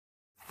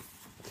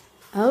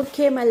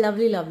Okay, my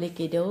lovely, lovely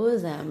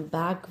kiddos, I'm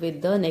back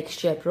with the next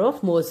chapter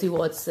of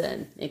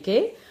MercyWatson.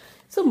 Okay,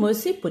 so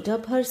Mercy put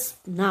up her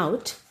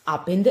snout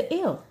up in the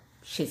air.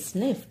 She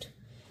sniffed.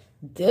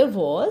 There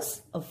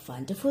was a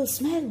wonderful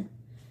smell.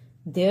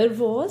 There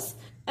was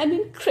an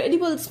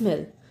incredible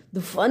smell.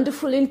 The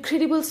wonderful,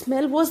 incredible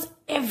smell was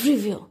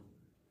everywhere.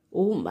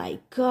 Oh my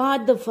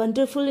God, the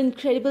wonderful,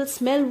 incredible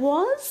smell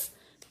was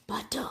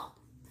butter.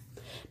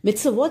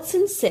 Mr.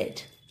 Watson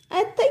said,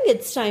 I think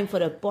it's time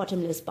for a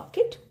bottomless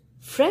bucket.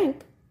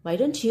 Frank, why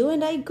don't you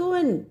and I go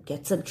and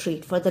get some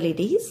treat for the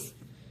ladies?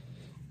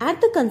 At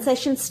the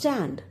concession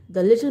stand,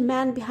 the little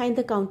man behind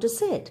the counter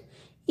said,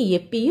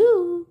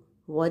 Yippee-yoo,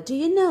 what do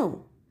you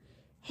know?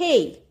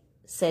 Hey,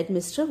 said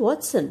Mr.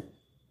 Watson,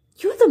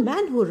 you're the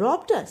man who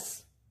robbed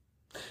us.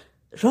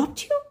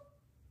 Robbed you?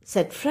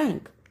 Said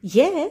Frank.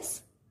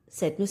 Yes,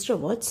 said Mr.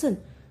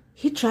 Watson.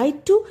 He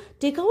tried to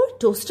take our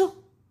toaster.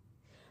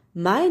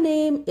 My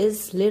name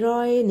is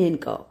Leroy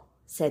Ninko,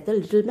 said the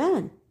little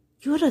man.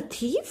 You're a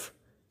thief?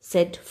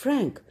 Said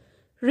Frank.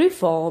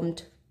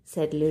 Reformed,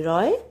 said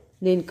Leroy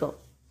Ninko.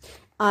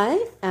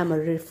 I am a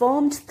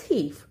reformed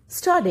thief,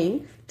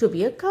 studying to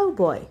be a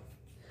cowboy.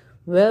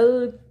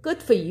 Well,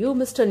 good for you,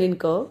 Mr.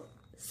 Ninko,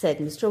 said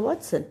Mr.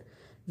 Watson.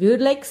 We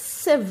would like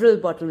several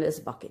bottomless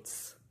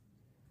buckets.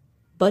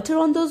 Butter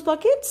on those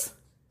buckets?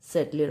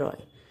 Said Leroy.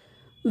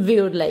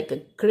 We would like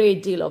a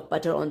great deal of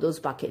butter on those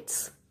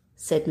buckets,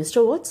 said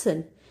Mr.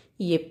 Watson.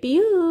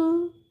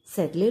 Yippee-yoo,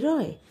 said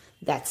Leroy.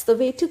 That's the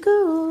way to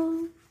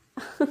go.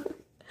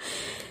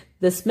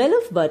 The smell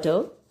of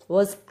butter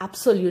was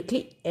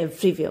absolutely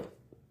everywhere,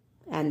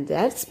 and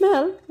that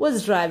smell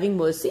was driving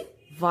Mercy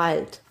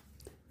wild.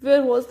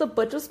 Where was the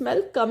butter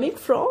smell coming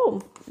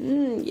from?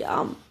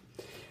 Yum.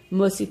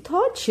 Mercy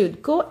thought she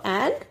would go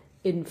and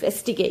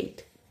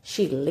investigate.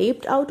 She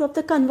leaped out of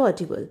the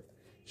convertible.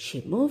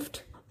 She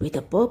moved with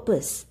a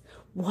purpose.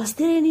 Was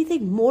there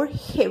anything more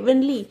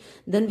heavenly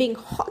than being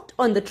hot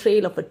on the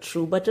trail of a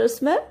true butter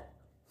smell?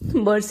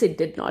 Mercy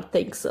did not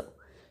think so.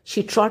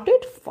 She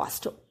trotted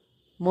faster.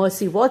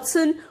 Mercy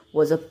Watson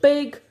was a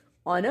pig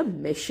on a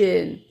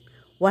mission.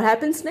 What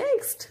happens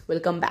next? We'll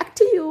come back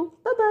to you.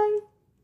 Bye-bye.